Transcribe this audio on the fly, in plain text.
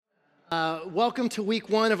Welcome to week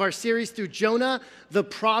one of our series through Jonah, the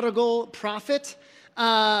prodigal prophet.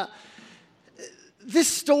 This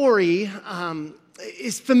story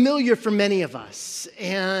is familiar for many of us.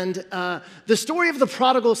 And the story of the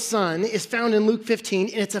prodigal son is found in Luke 15,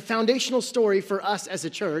 and it's a foundational story for us as a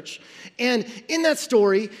church. And in that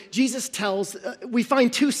story, Jesus tells, we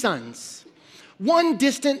find two sons, one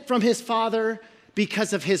distant from his father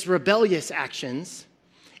because of his rebellious actions,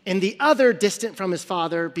 and the other distant from his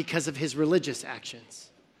father because of his religious actions.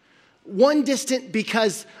 One distant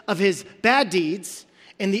because of his bad deeds,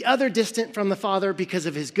 and the other distant from the father because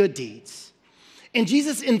of his good deeds. And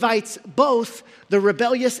Jesus invites both the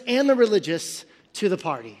rebellious and the religious to the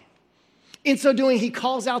party. In so doing, he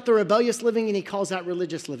calls out the rebellious living and he calls out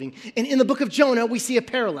religious living. And in the book of Jonah, we see a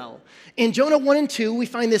parallel. In Jonah 1 and 2, we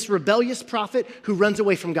find this rebellious prophet who runs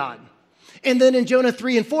away from God. And then in Jonah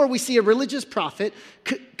 3 and 4, we see a religious prophet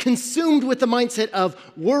consumed with the mindset of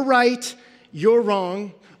we're right, you're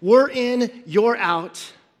wrong, we're in, you're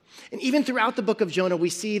out. And even throughout the book of Jonah, we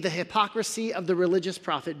see the hypocrisy of the religious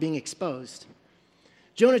prophet being exposed.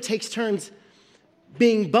 Jonah takes turns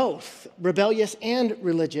being both rebellious and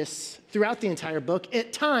religious throughout the entire book,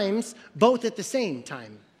 at times, both at the same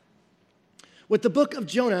time. What the book of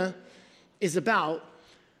Jonah is about,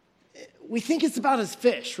 we think it's about his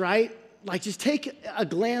fish, right? Like, just take a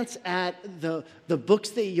glance at the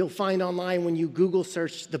books that you'll find online when you Google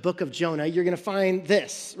search the book of Jonah. You're going to find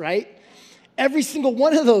this, right? Every single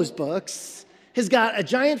one of those books has got a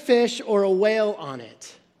giant fish or a whale on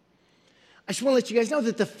it. I just want to let you guys know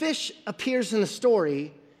that the fish appears in the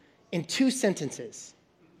story in 2 sentences,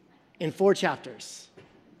 in 4 chapters.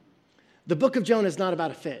 The book of Jonah is not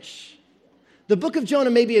about a fish. The book of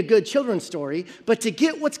Jonah may be a good children's story, but to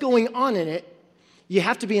get what's going on in it, you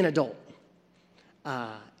have to be an adult.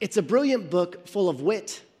 It's a brilliant book full of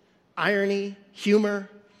wit, irony, humor.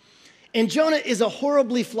 And Jonah is a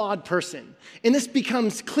horribly flawed person. And this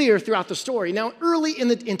becomes clear throughout the story. Now, early in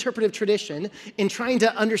the interpretive tradition, in trying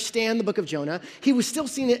to understand the book of Jonah, he was still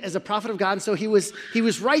seen as a prophet of God, and so he was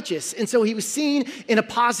righteous. And so he was seen in a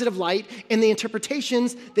positive light, and the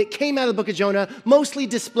interpretations that came out of the book of Jonah mostly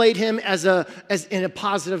displayed him as in a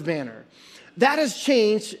positive manner. That has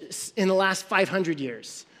changed in the last 500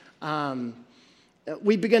 years.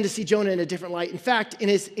 We've begun to see Jonah in a different light. In fact, in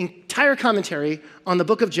his entire commentary on the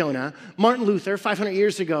book of Jonah, Martin Luther, 500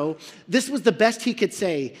 years ago, this was the best he could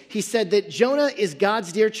say. He said that Jonah is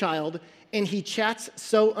God's dear child, and he chats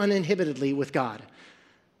so uninhibitedly with God.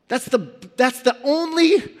 That's the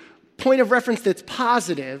only point of reference that's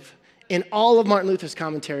positive in all of Martin Luther's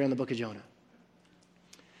commentary on the book of Jonah.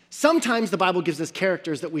 Sometimes the Bible gives us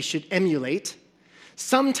characters that we should emulate.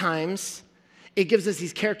 Sometimes it gives us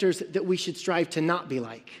these characters that we should strive to not be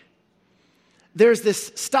like. There's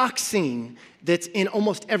this stock scene that's in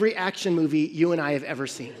almost every action movie you and I have ever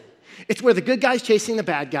seen. It's where the good guy's chasing the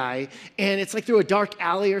bad guy, and it's like through a dark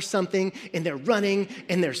alley or something, and they're running,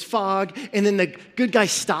 and there's fog, and then the good guy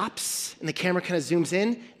stops, and the camera kind of zooms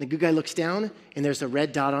in, and the good guy looks down, and there's a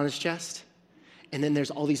red dot on his chest. And then there's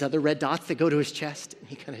all these other red dots that go to his chest, and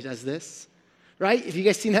he kind of does this, right? Have you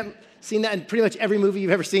guys seen that in pretty much every movie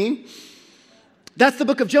you've ever seen? That's the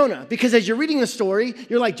book of Jonah, because as you're reading the story,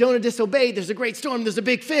 you're like, Jonah disobeyed, there's a great storm, there's a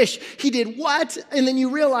big fish. He did what? And then you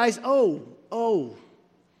realize, oh,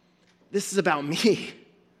 this is about me.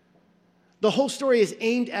 The whole story is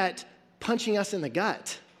aimed at punching us in the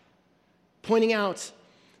gut, pointing out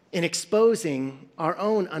and exposing our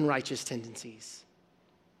own unrighteous tendencies,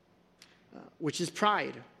 which is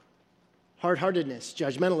pride, hard-heartedness,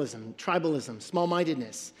 judgmentalism, tribalism,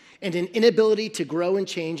 small-mindedness, and an inability to grow and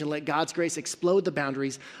change and let God's grace explode the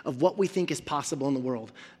boundaries of what we think is possible in the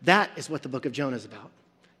world. That is what the book of Jonah is about.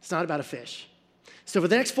 It's not about a fish. So for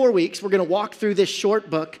the next 4 weeks, we're going to walk through this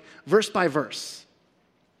short book, verse by verse.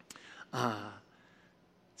 It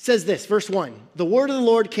says this, verse 1, the word of the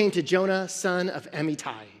Lord came to Jonah, son of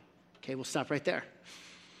Amittai. Okay, we'll stop right there.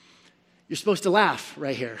 You're supposed to laugh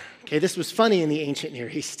right here. Okay, this was funny in the ancient Near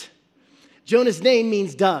East. Jonah's name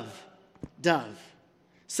means dove.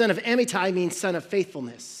 Son of Amittai means son of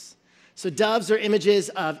faithfulness. So doves are images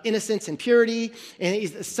of innocence and purity, and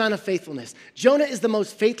he's the son of faithfulness. Jonah is the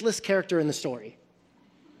most faithless character in the story.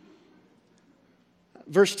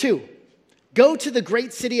 Verse 2, go to the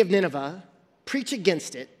great city of Nineveh, preach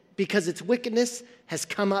against it, because its wickedness has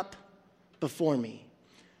come up before me.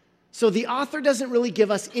 So the author doesn't really give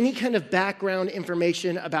us any kind of background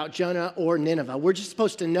information about Jonah or Nineveh. We're just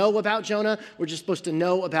supposed to know about Jonah. We're just supposed to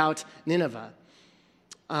know about Nineveh.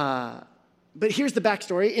 But here's the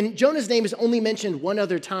backstory. And Jonah's name is only mentioned one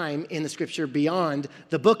other time in the scripture beyond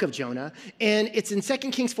the book of Jonah. And it's in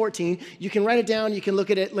 2 Kings 14. You can write it down. You can look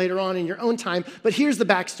at it later on in your own time. But here's the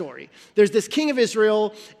backstory. There's this king of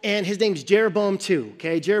Israel, and his name's Jeroboam II.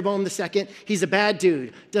 Okay, Jeroboam II. He's a bad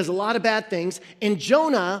dude, does a lot of bad things. And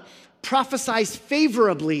Jonah prophesies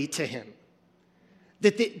favorably to him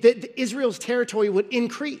that Israel's territory would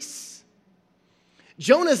increase.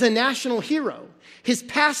 Jonah's a national hero. His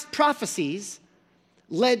past prophecies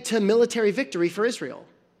led to military victory for Israel.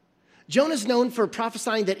 Jonah's known for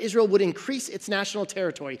prophesying that Israel would increase its national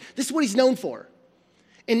territory. This is what he's known for.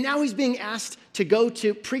 And now he's being asked to go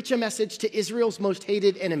to preach a message to Israel's most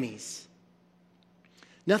hated enemies.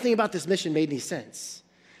 Nothing about this mission made any sense.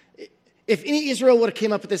 If any Israel would have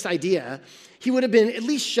came up with this idea, he would have been at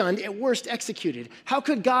least shunned, at worst executed. How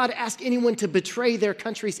could God ask anyone to betray their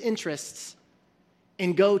country's interests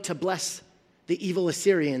and go to bless the evil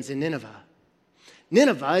Assyrians in Nineveh?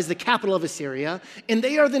 Nineveh is the capital of Assyria, and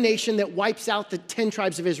they are the nation that wipes out the 10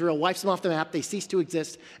 tribes of Israel, wipes them off the map. They cease to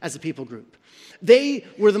exist as a people group. They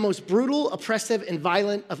were the most brutal, oppressive, and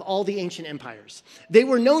violent of all the ancient empires. They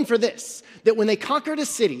were known for this, that when they conquered a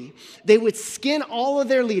city, they would skin all of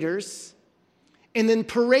their leaders and then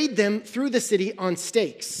parade them through the city on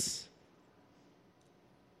stakes,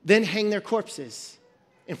 then hang their corpses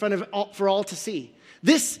in front of for all to see.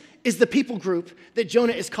 This is the people group that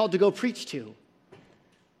Jonah is called to go preach to.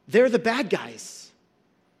 They're the bad guys.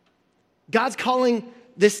 God's calling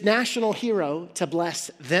this national hero to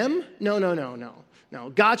bless them? No.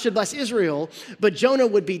 God should bless Israel, but Jonah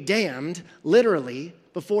would be damned, literally,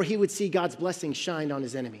 before he would see God's blessing shine on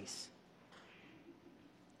his enemies.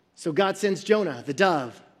 So God sends Jonah, the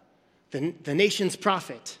dove, the nation's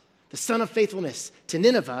prophet, the son of faithfulness, to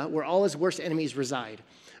Nineveh, where all his worst enemies reside.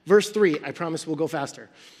 Verse 3, I promise we'll go faster.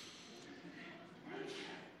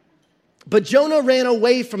 But Jonah ran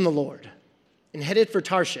away from the Lord and headed for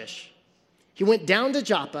Tarshish. He went down to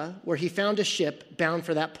Joppa, where he found a ship bound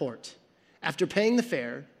for that port. After paying the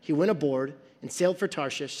fare, he went aboard and sailed for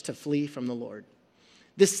Tarshish to flee from the Lord.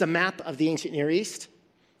 This is a map of the ancient Near East.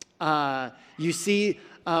 You see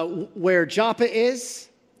where Joppa is,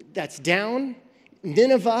 that's down.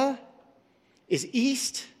 Nineveh is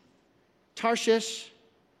east. Tarshish,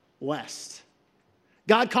 west.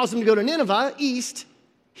 God calls him to go to Nineveh, east.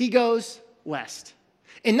 He goes west.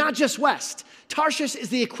 And not just west. Tarshish is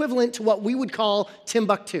the equivalent to what we would call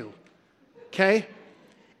Timbuktu, okay?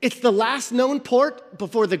 It's the last known port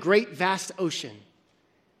before the great vast ocean.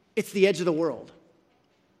 It's the edge of the world.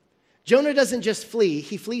 Jonah doesn't just flee,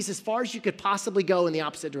 he flees as far as you could possibly go in the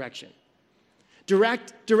opposite direction.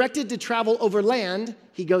 Directed to travel over land,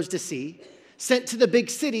 he goes to sea. Sent to the big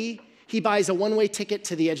city, he buys a one-way ticket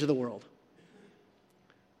to the edge of the world.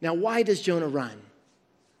 Now, why does Jonah run?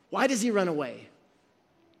 Why does he run away?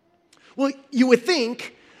 Well, you would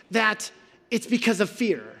think that it's because of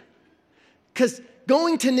fear. Because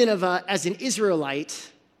going to Nineveh as an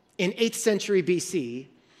Israelite in 8th century BC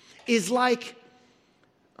is like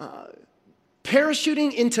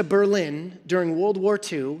parachuting into Berlin during World War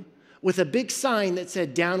II with a big sign that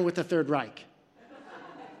said, "Down with the Third Reich."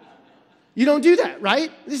 You don't do that,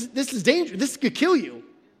 right? This is dangerous. This could kill you.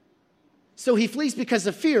 So he flees because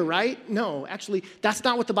of fear, right? No, actually, that's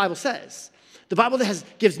not what the Bible says. The Bible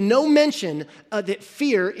gives no mention that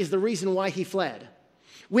fear is the reason why he fled.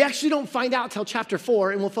 We actually don't find out till chapter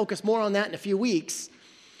 4, and we'll focus more on that in a few weeks.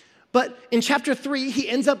 But in chapter 3, he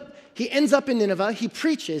ends up in Nineveh. He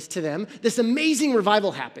preaches to them. This amazing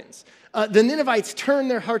revival happens. The Ninevites turn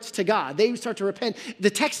their hearts to God. They start to repent. The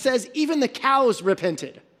text says even the cows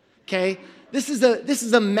repented. Okay, this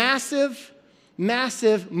is a massive,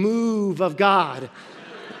 massive move of God.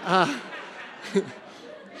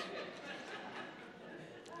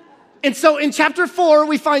 And so in chapter 4,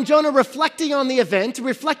 we find Jonah reflecting on the event,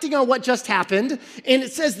 reflecting on what just happened. And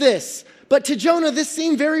it says this, "But to Jonah, this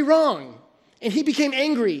seemed very wrong. And he became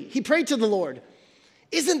angry. He prayed to the Lord.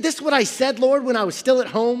 'Isn't this what I said, Lord, when I was still at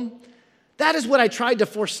home? That is what I tried to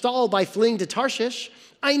forestall by fleeing to Tarshish.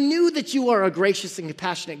 I knew that you are a gracious and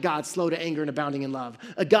compassionate God, slow to anger and abounding in love,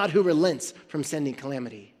 a God who relents from sending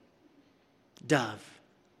calamity.'" Dove,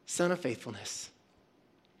 son of faithfulness.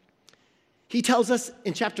 He tells us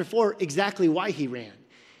in chapter 4 exactly why he ran.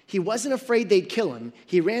 He wasn't afraid they'd kill him.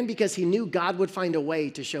 He ran because he knew God would find a way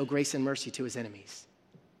to show grace and mercy to his enemies.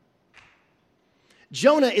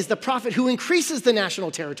 Jonah is the prophet who increases the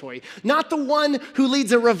national territory, not the one who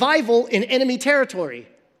leads a revival in enemy territory.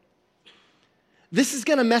 This is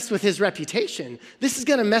going to mess with his reputation. This is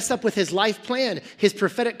going to mess up with his life plan, his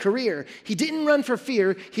prophetic career. He didn't run for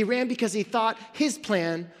fear. He ran because he thought his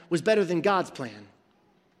plan was better than God's plan.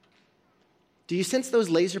 Do you sense those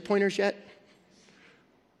laser pointers yet?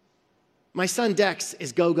 My son Dex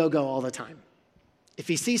is go, go, go all the time. If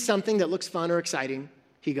he sees something that looks fun or exciting,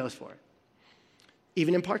 he goes for it,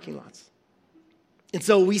 even in parking lots. And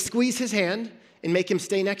so we squeeze his hand and make him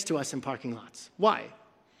stay next to us in parking lots. Why?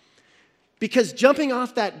 Because jumping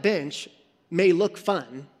off that bench may look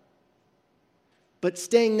fun, but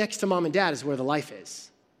staying next to mom and dad is where the life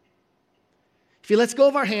is. If he lets go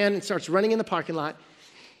of our hand and starts running in the parking lot,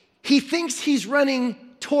 he thinks he's running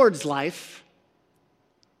towards life,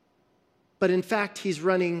 but in fact, he's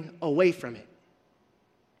running away from it.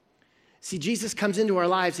 See, Jesus comes into our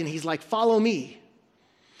lives and he's like, follow me.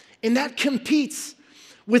 And that competes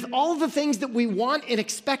with all the things that we want and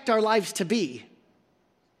expect our lives to be.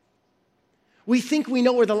 We think we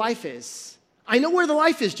know where the life is. I know where the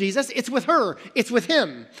life is, Jesus. It's with her. It's with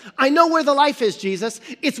him. I know where the life is, Jesus.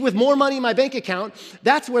 It's with more money in my bank account.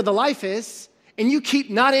 That's where the life is. And you keep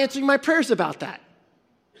not answering my prayers about that.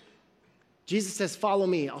 Jesus says, follow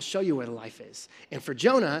me. I'll show you where the life is. And for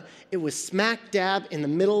Jonah, it was smack dab in the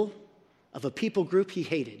middle of a people group he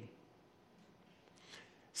hated.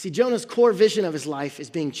 See, Jonah's core vision of his life is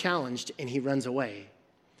being challenged, and he runs away.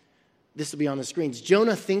 This will be on the screens.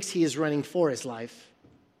 Jonah thinks he is running for his life,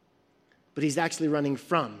 but he's actually running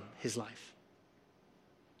from his life.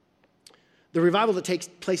 The revival that takes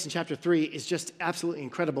place in chapter 3 is just absolutely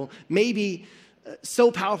incredible. Maybe so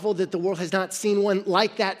powerful that the world has not seen one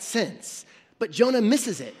like that since. But Jonah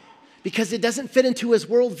misses it because it doesn't fit into his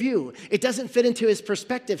worldview. It doesn't fit into his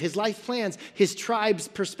perspective, his life plans, his tribe's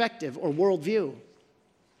perspective or worldview.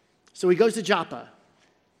 So he goes to Joppa,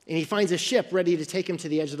 and he finds a ship ready to take him to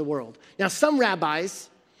the edge of the world. Now, some rabbis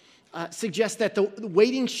suggest that the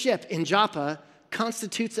waiting ship in Joppa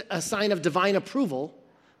constitutes a sign of divine approval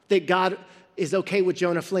that God is okay with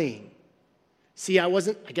Jonah fleeing. See, I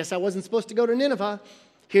guess I wasn't supposed to go to Nineveh.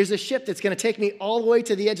 Here's a ship that's going to take me all the way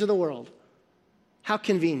to the edge of the world. How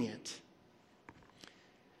convenient.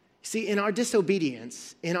 See, in our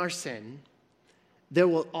disobedience, in our sin, there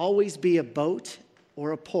will always be a boat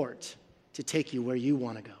or a port to take you where you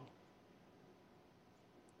want to go.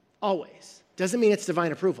 Always. Doesn't mean it's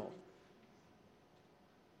divine approval.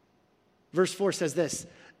 Verse 4 says this,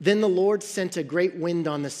 then the Lord sent a great wind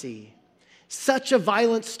on the sea. Such a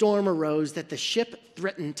violent storm arose that the ship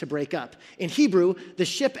threatened to break up. In Hebrew, the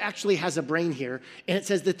ship actually has a brain here, and it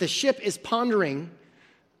says that the ship is pondering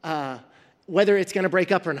whether it's going to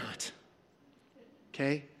break up or not.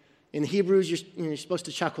 Okay? In Hebrews, you're supposed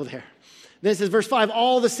to chuckle there. Then it says, verse 5,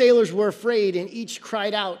 all the sailors were afraid, and each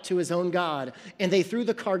cried out to his own God, and they threw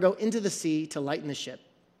the cargo into the sea to lighten the ship.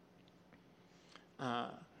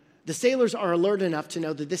 The sailors are alert enough to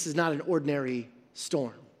know that this is not an ordinary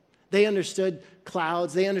storm. They understood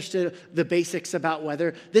clouds. They understood the basics about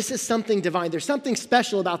weather. This is something divine. There's something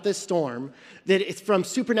special about this storm that it's from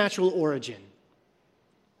supernatural origin.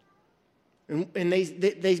 And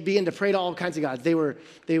they began to pray to all kinds of gods. They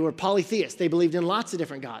were polytheists. They believed in lots of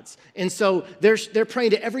different gods. And so they're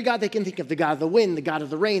praying to every god they can think of, the god of the wind, the god of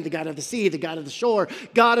the rain, the god of the sea, the god of the shore.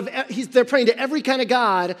 They're praying to every kind of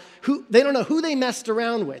god who they don't know who they messed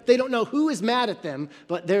around with. They don't know who is mad at them,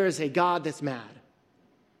 but there is a God that's mad.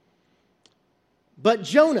 But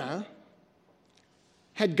Jonah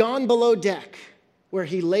had gone below deck where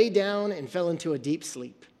he lay down and fell into a deep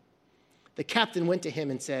sleep. The captain went to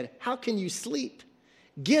him and said, how can you sleep?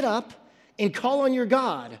 Get up and call on your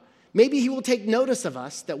God. Maybe he will take notice of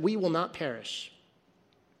us that we will not perish.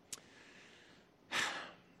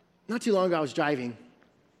 Not too long ago, I was driving,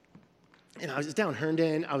 and I was down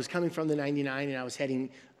Herndon. I was coming from the 99, and I was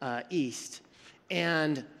heading east.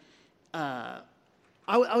 And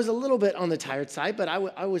I was a little bit on the tired side, but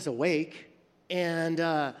I was awake. And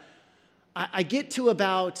I get to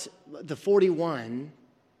about the 41,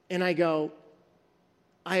 and I go,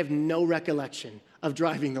 I have no recollection of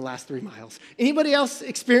driving the last 3 miles. Anybody else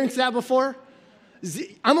experienced that before?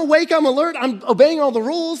 I'm awake, I'm alert, I'm obeying all the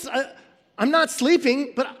rules. I'm not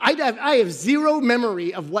sleeping, but I have zero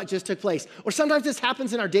memory of what just took place. Or sometimes this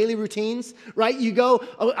happens in our daily routines, right? You go,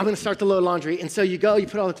 oh, I'm going to start the load laundry. And so you go, you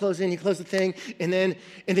put all the clothes in, you close the thing, and then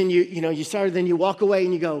you start, then you walk away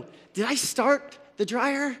and you go, did I start the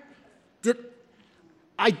dryer?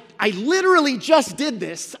 I literally just did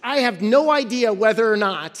this. I have no idea whether or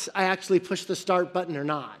not I actually pushed the start button or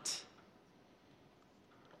not.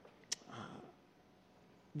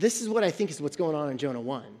 This is what I think is what's going on in Jonah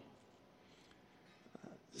 1.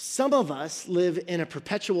 Some of us live in a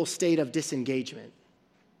perpetual state of disengagement,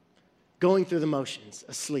 going through the motions,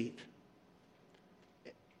 asleep.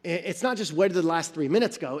 It's not just where did the last 3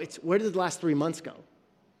 minutes go, it's where did the last 3 months go?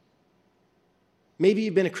 Maybe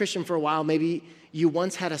you've been a Christian for a while. Maybe you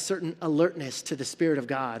once had a certain alertness to the Spirit of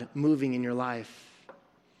God moving in your life.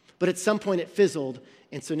 But at some point it fizzled,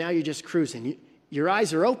 and so now you're just cruising. Your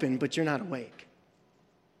eyes are open, but you're not awake.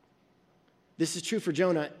 This is true for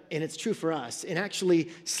Jonah, and it's true for us. And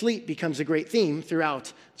actually, sleep becomes a great theme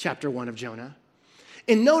throughout chapter 1 of Jonah.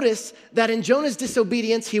 And notice that in Jonah's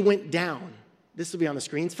disobedience, he went down. This will be on the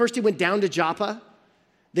screens. First, he went down to Joppa.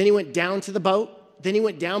 Then he went down to the boat. Then he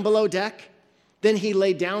went down below deck. Then he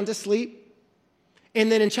lay down to sleep.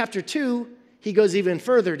 And then in chapter 2, he goes even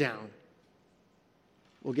further down.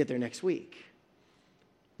 We'll get there next week.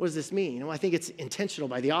 What does this mean? Well, I think it's intentional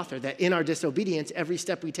by the author that in our disobedience, every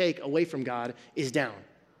step we take away from God is down.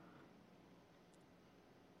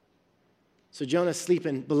 So Jonah's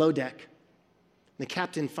sleeping below deck. The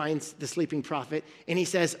captain finds the sleeping prophet, and he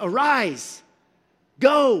says, "Arise,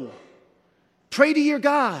 go, pray to your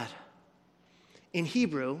God." In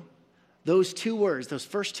Hebrew, those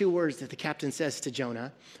first two words that the captain says to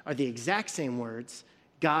Jonah are the exact same words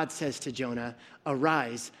God says to Jonah,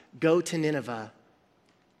 "Arise, go to Nineveh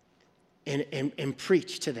and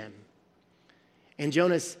preach to them." And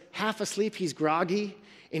Jonah's half asleep, he's groggy,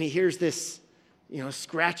 and he hears this,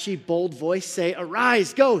 scratchy, bold voice say,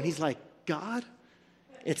 "Arise, go." And he's like, "God?"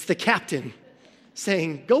 It's the captain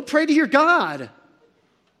saying, "Go pray to your God."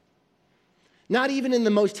 Not even in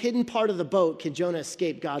the most hidden part of the boat can Jonah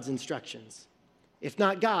escape God's instructions. If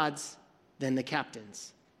not God's, then the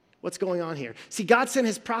captain's. What's going on here? See, God sent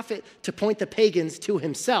his prophet to point the pagans to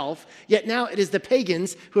himself, yet now it is the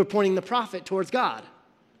pagans who are pointing the prophet towards God.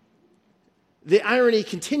 The irony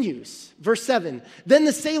continues. Verse 7, "Then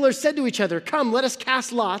the sailors said to each other, 'Come, let us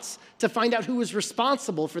cast lots to find out who is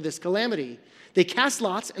responsible for this calamity.' They cast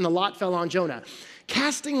lots, and the lot fell on Jonah."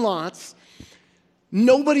 Casting lots,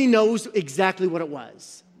 nobody knows exactly what it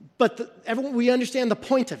was, but we understand the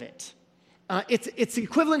point of it. It's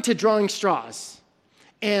equivalent to drawing straws.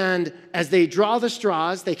 And as they draw the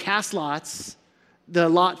straws, they cast lots, the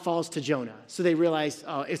lot falls to Jonah. So they realize,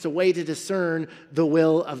 it's a way to discern the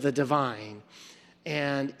will of the divine.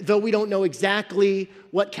 And though we don't know exactly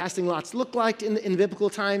what casting lots looked like in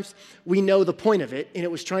biblical times, we know the point of it, and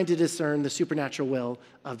it was trying to discern the supernatural will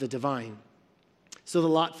of the divine. So the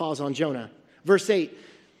lot falls on Jonah. Verse 8,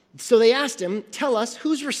 "So they asked him, 'Tell us,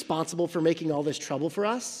 who's responsible for making all this trouble for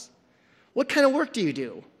us? What kind of work do you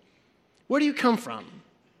do? Where do you come from?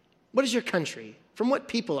 What is your country? From what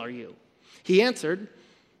people are you?' He answered,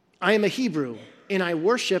 'I am a Hebrew, and I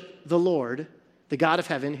worship the Lord, the God of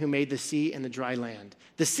heaven, who made the sea and the dry land.'"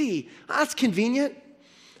 The sea, that's convenient.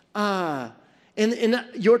 In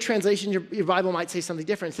your translation, your Bible might say something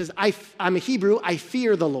different. It says, I'm a Hebrew, I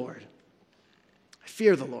fear the Lord. I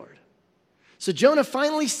fear the Lord. So Jonah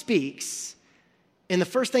finally speaks, and the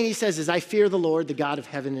first thing he says is, "I fear the Lord, the God of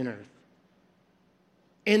heaven and earth."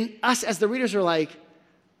 And us as the readers are like,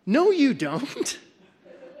 "No, you don't."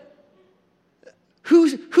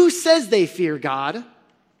 Who says they fear God?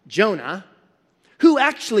 Jonah. Who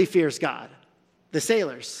actually fears God? The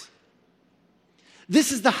sailors.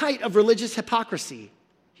 This is the height of religious hypocrisy.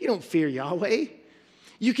 You don't fear Yahweh.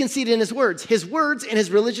 You can see it in his words. His words and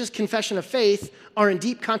his religious confession of faith are in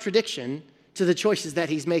deep contradiction to the choices that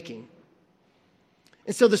he's making.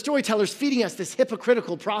 And so the storyteller's feeding us this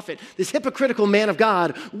hypocritical prophet, this hypocritical man of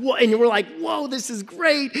God. And we're like, whoa, this is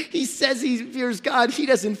great. He says he fears God. He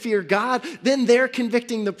doesn't fear God. Then they're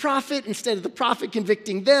convicting the prophet instead of the prophet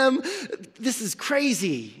convicting them. This is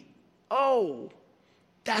crazy. Oh,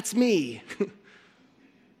 that's me.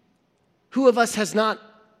 Who of us has not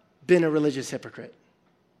been a religious hypocrite?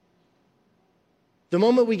 The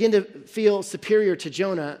moment we begin to feel superior to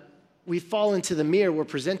Jonah, we fall into the mirror we're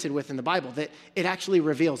presented with in the Bible, that it actually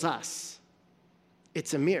reveals us.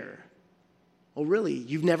 It's a mirror. Well, really,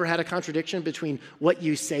 you've never had a contradiction between what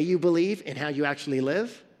you say you believe and how you actually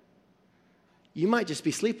live? You might just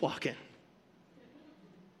be sleepwalking.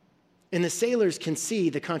 And the sailors can see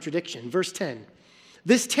the contradiction. Verse 10,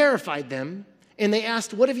 "This terrified them, and they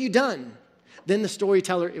asked, 'What have you done?' Then the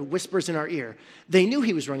storyteller whispers in our ear, 'They knew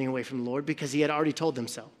he was running away from the Lord because he had already told them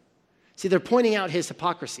so.'" See, they're pointing out his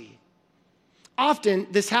hypocrisy. Often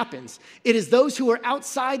this happens. It is those who are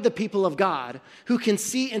outside the people of God who can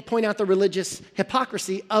see and point out the religious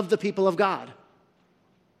hypocrisy of the people of God.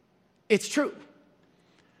 It's true.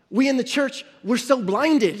 We in the church, we're so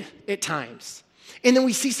blinded at times. And then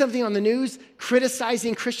we see something on the news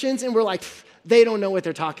criticizing Christians, and we're like, they don't know what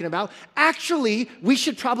they're talking about. Actually, we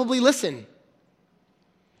should probably listen.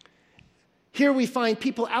 Here we find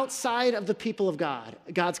people outside of the people of God,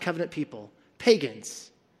 God's covenant people, pagans,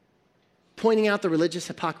 pointing out the religious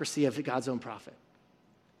hypocrisy of God's own prophet.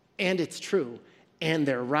 And it's true, and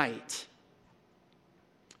they're right.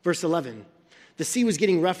 Verse 11, the sea was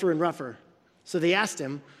getting rougher and rougher. So they asked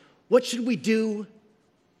him, what should we do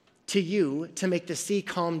to you to make the sea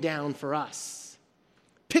calm down for us?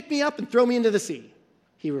 Pick me up and throw me into the sea,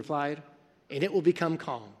 he replied, and it will become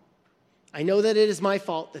calm. I know that it is my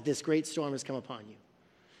fault that this great storm has come upon you.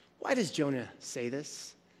 Why does Jonah say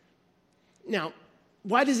this? Now,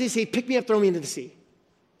 why does he say, pick me up, throw me into the sea?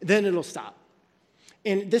 Then it'll stop.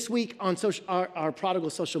 And this week on our Prodigal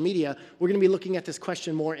social media, we're going to be looking at this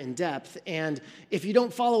question more in depth. And if you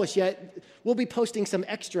don't follow us yet, we'll be posting some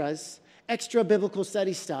extra biblical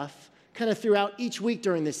study stuff kind of throughout each week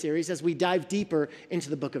during this series as we dive deeper into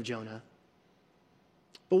the book of Jonah.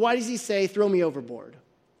 But why does he say, throw me overboard?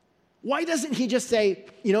 Why doesn't he just say,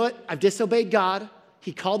 you know what, I've disobeyed God.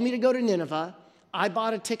 He called me to go to Nineveh. I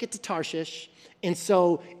bought a ticket to Tarshish. And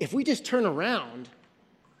so if we just turn around,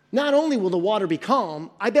 not only will the water be calm,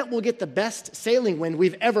 I bet we'll get the best sailing wind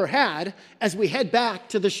we've ever had as we head back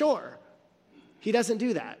to the shore. He doesn't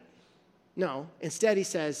do that. No, instead he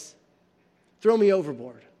says, throw me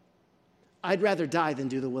overboard. I'd rather die than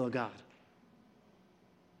do the will of God.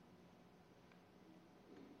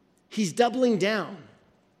 He's doubling down.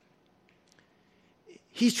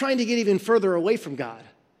 He's trying to get even further away from God.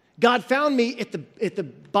 God found me at the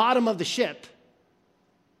bottom of the ship.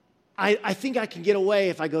 I think I can get away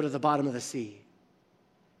if I go to the bottom of the sea.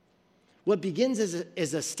 What begins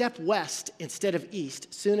as a step west instead of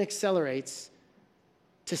east soon accelerates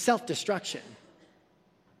to self-destruction.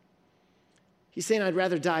 He's saying, I'd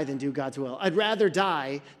rather die than do God's will. I'd rather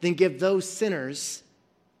die than give those sinners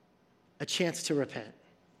a chance to repent.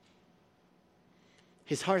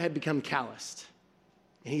 His heart had become calloused,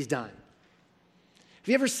 and he's done. Have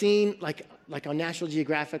you ever seen, like on National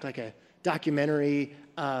Geographic, like a documentary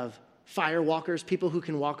of fire walkers, people who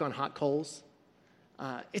can walk on hot coals?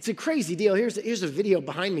 It's a crazy deal. Here's a video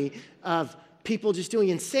behind me of people just doing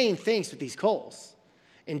insane things with these coals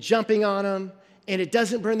and jumping on them, and it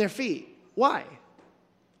doesn't burn their feet. Why?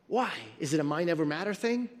 Why? Is it a mind over matter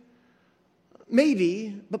thing?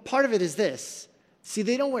 Maybe, but part of it is this. See,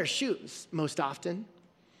 they don't wear shoes most often,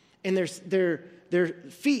 and their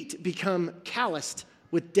feet become calloused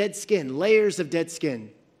with dead skin, layers of dead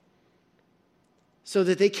skin, so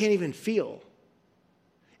that they can't even feel.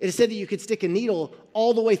 It is said that you could stick a needle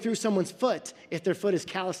all the way through someone's foot if their foot is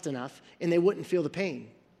calloused enough, and they wouldn't feel the pain.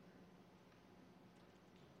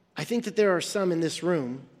 I think that there are some in this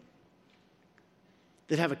room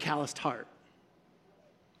that have a calloused heart.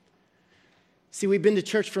 See, we've been to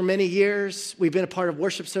church for many years. We've been a part of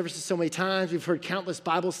worship services so many times. We've heard countless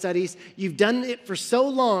Bible studies. You've done it for so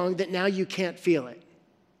long that now you can't feel it.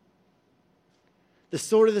 The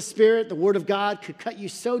sword of the Spirit, the Word of God, could cut you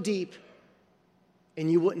so deep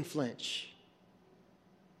and you wouldn't flinch.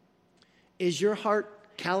 Is your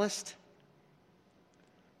heart calloused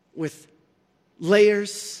with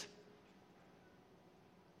layers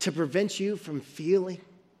to prevent you from feeling,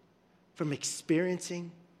 from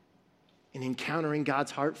experiencing, and encountering God's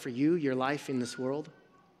heart for you, your life in this world?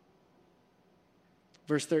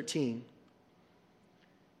 Verse 13.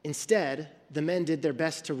 Instead, the men did their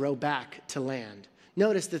best to row back to land.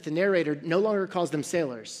 Notice that the narrator no longer calls them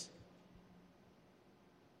sailors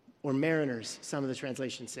or mariners, some of the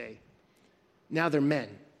translations say. Now they're men.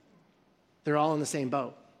 They're all in the same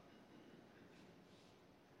boat.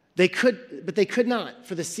 But they could not,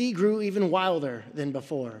 for the sea grew even wilder than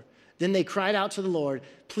before. Then they cried out to the Lord,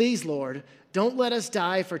 please, Lord, don't let us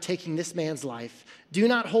die for taking this man's life. Do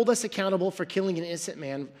not hold us accountable for killing an innocent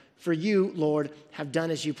man, for you, Lord, have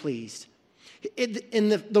done as you pleased.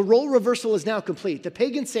 The role reversal is now complete. The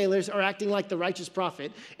pagan sailors are acting like the righteous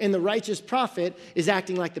prophet, and the righteous prophet is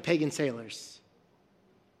acting like the pagan sailors.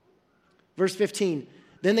 Verse 15,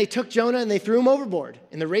 then they took Jonah and they threw him overboard,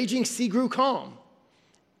 and the raging sea grew calm.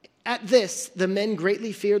 At this, the men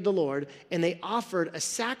greatly feared the Lord, and they offered a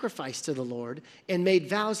sacrifice to the Lord and made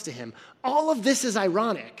vows to him. All of this is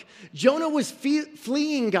ironic. Jonah was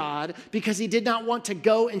fleeing God because he did not want to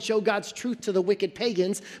go and show God's truth to the wicked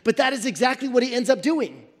pagans, but that is exactly what he ends up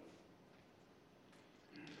doing.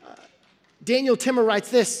 Daniel Timmer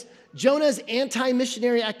writes this, Jonah's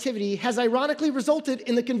anti-missionary activity has ironically resulted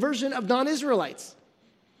in the conversion of non-Israelites.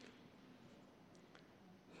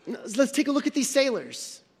 Let's take a look at these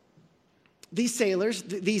sailors. These sailors,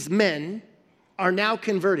 these men, are now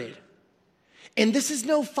converted. And this is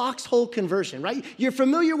no foxhole conversion, right? You're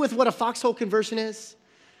familiar with what a foxhole conversion is?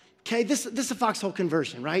 Okay, this is a foxhole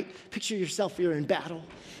conversion, right? Picture yourself, you're in battle.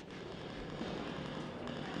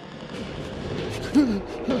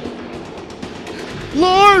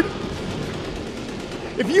 Lord,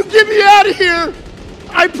 if you get me out of here,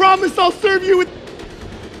 I promise I'll serve you with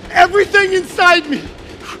everything inside me.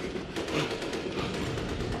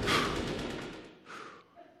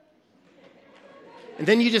 And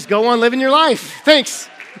then you just go on living your life. Thanks.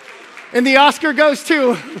 And the Oscar goes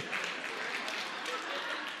to...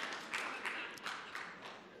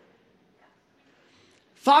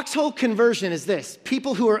 Foxhole conversion is this.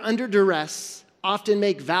 People who are under duress often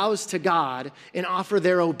make vows to God and offer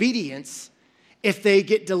their obedience if they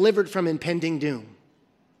get delivered from impending doom.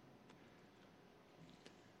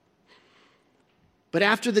 But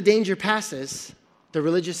after the danger passes, the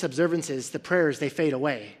religious observances, the prayers, they fade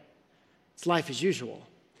away. It's life as usual.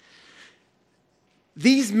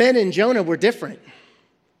 These men in Jonah were different.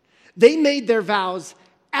 They made their vows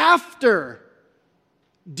after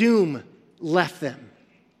doom left them.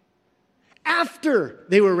 After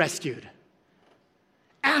they were rescued,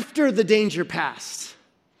 after the danger passed.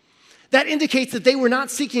 That indicates that they were not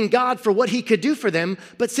seeking God for what he could do for them,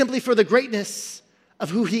 but simply for the greatness of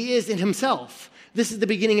who he is in himself. This is the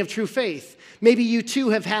beginning of true faith. Maybe you too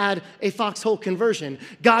have had a foxhole conversion.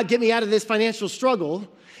 God, get me out of this financial struggle.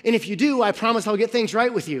 And if you do, I promise I'll get things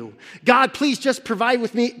right with you. God, please just provide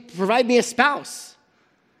me a spouse.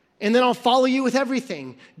 And then I'll follow you with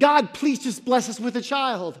everything. God, please just bless us with a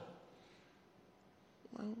child.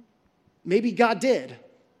 Maybe God did.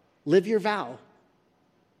 Live your vow.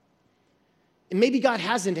 And maybe God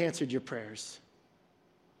hasn't answered your prayers.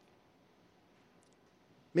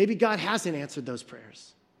 Maybe God hasn't answered those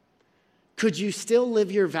prayers. Could you still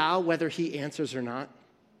live your vow whether he answers or not?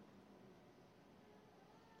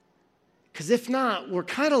 Because if not, we're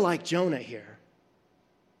kind of like Jonah here.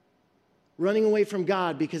 Running away from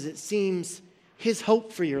God because it seems his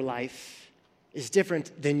hope for your life is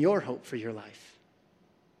different than your hope for your life.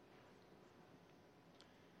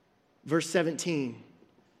 Verse 17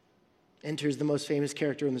 enters the most famous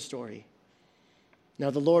character in the story. Now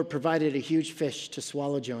the Lord provided a huge fish to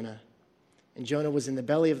swallow Jonah, and Jonah was in the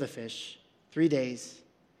belly of the fish 3 days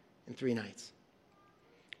and 3 nights.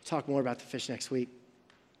 We'll talk more about the fish next week.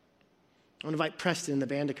 I want to invite Preston and the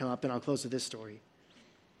band to come up, and I'll close with this story.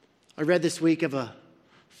 I read this week of a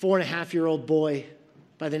 4.5-year-old boy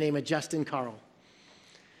by the name of Justin Carl.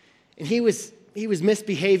 And he was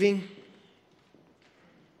misbehaving.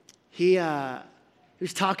 He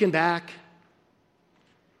was talking back,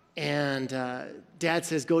 and Dad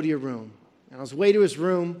says, go to your room. And on his way to his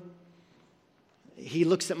room, he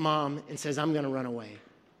looks at Mom and says, I'm going to run away.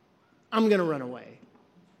 I'm going to run away.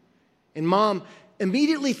 And Mom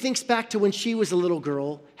immediately thinks back to when she was a little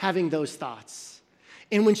girl having those thoughts.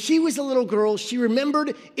 And when she was a little girl, she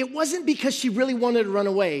remembered it wasn't because she really wanted to run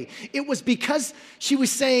away. It was because she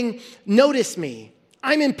was saying, notice me,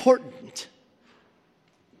 I'm important.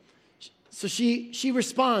 So she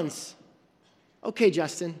responds, okay,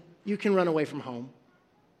 Justin, you can run away from home.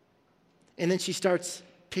 And then she starts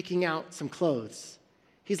picking out some clothes.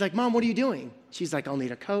 He's like, Mom, what are you doing? She's like, I'll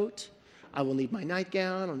need a coat. I will need my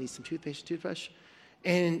nightgown. I'll need some toothbrush.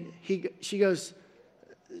 And she goes,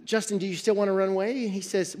 Justin, do you still want to run away? And he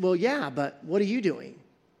says, well, yeah, but what are you doing?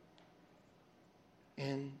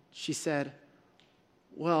 And she said,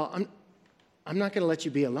 well, I'm not going to let you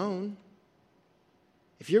be alone.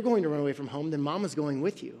 If you're going to run away from home, then Mama's going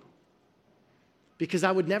with you. Because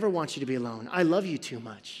I would never want you to be alone. I love you too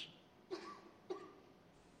much.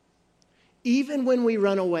 Even when we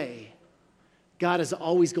run away, God is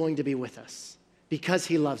always going to be with us because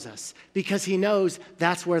he loves us, because he knows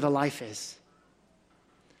that's where the life is.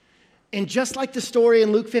 And just like the story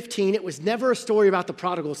in Luke 15, it was never a story about the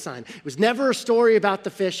prodigal son. It was never a story about the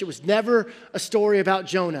fish. It was never a story about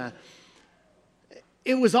Jonah.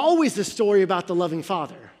 It was always the story about the loving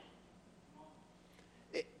Father.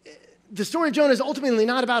 The story of Jonah is ultimately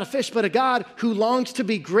not about a fish, but a God who longs to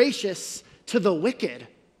be gracious to the wicked,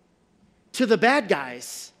 to the bad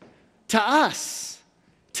guys, to us,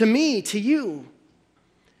 to me, to you.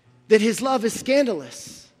 That his love is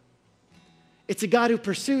scandalous. It's a God who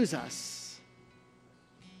pursues us.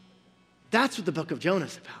 That's what the book of Jonah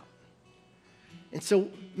is about. And so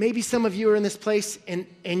maybe some of you are in this place and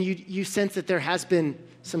you sense that there has been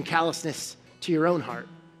some callousness to your own heart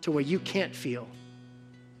to where you can't feel.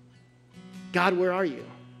 God, where are you?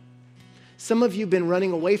 Some of you have been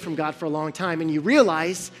running away from God for a long time and you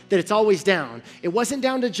realize that it's always down. It wasn't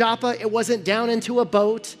down to Joppa. It wasn't down into a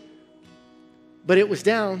boat, but it was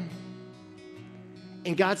down.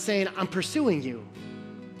 And God's saying, I'm pursuing you.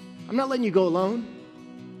 I'm not letting you go alone.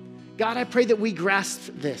 God, I pray that we grasp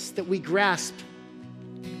this, that we grasp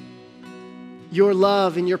your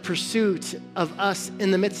love and your pursuit of us in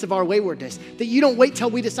the midst of our waywardness. That you don't wait till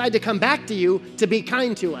we decide to come back to you to be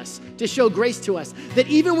kind to us, to show grace to us. That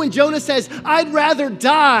even when Jonah says, I'd rather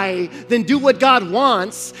die than do what God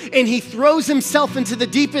wants, and he throws himself into the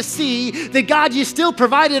deepest sea, that God, you still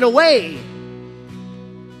provided a way.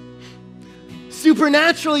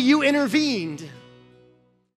 supernaturally you intervened.